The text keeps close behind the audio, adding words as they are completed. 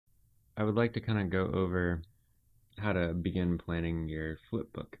I would like to kind of go over how to begin planning your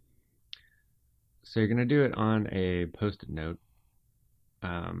flipbook. So you're going to do it on a post-it note,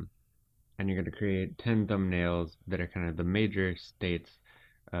 um, and you're going to create 10 thumbnails that are kind of the major states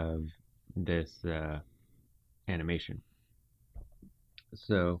of this animation.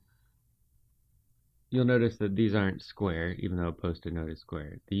 So you'll notice that these aren't square, even though a post-it note is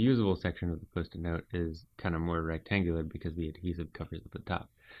square. The usable section of the post-it note is kind of more rectangular because the adhesive covers at the top.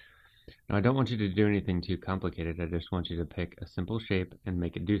 Now, I don't want you to do anything too complicated. I just want you to pick a simple shape and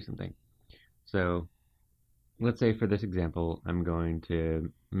make it do something. So let's say for this example, I'm going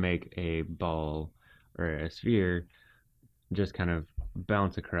to make a ball or a sphere just kind of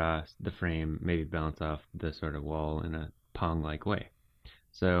bounce across the frame, maybe bounce off the sort of wall in a Pong-like way.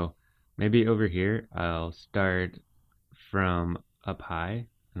 So maybe over here, I'll start from up high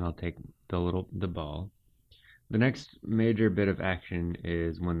and I'll take the ball. The next major bit of action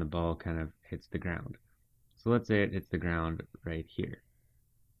is when the ball kind of hits the ground. So let's say it hits the ground right here.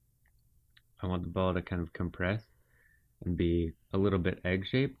 I want the ball to kind of compress and be a little bit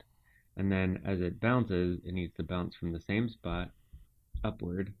egg-shaped. And then as it bounces, it needs to bounce from the same spot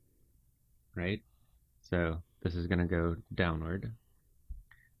upward, right? So this is going to go downward.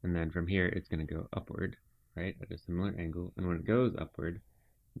 And then from here, it's going to go upward, right, at a similar angle. And when it goes upward,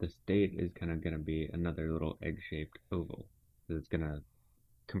 the state is kind of going to be another little egg-shaped oval. So it's going to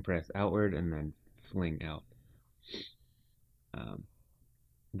compress outward and then fling out.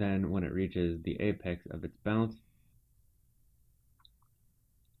 Then when it reaches the apex of its bounce,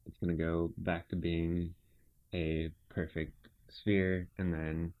 it's going to go back to being a perfect sphere, and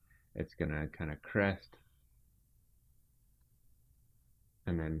then it's going to kind of crest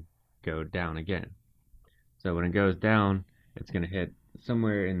and then go down again. So when it goes down, it's going to hit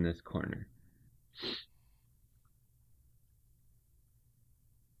somewhere in this corner.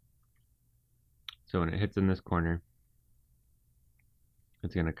 So when it hits in this corner,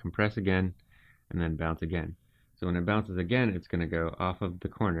 it's going to compress again and then bounce again. So when it bounces again, it's going to go off of the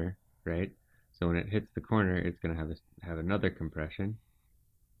corner, right? So when it hits the corner, it's going to have another compression,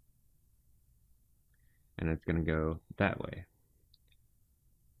 and it's going to go that way.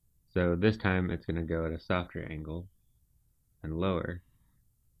 So this time it's going to go at a softer angle and lower.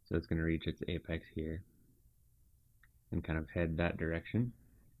 So it's going to reach its apex here and kind of head that direction.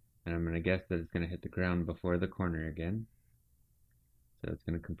 And I'm going to guess that it's going to hit the ground before the corner again. So it's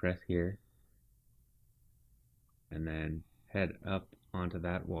going to compress here and then head up onto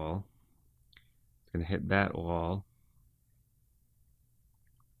that wall. It's going to hit that wall,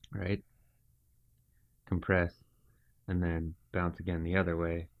 right? Compress and then bounce again the other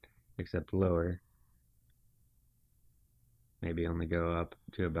way, except lower. Maybe only go up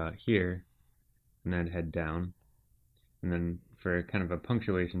to about here and then head down. And then for kind of a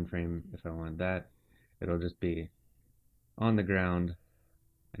punctuation frame, if I want that, it'll just be on the ground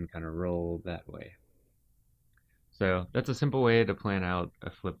and kind of roll that way. So that's a simple way to plan out a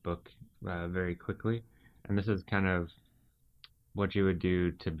flipbook very quickly. And this is kind of what you would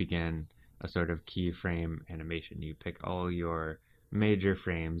do to begin a sort of keyframe animation. You pick all your major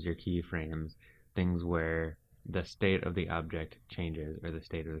frames, your keyframes, things where the state of the object changes or the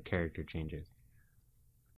state of the character changes.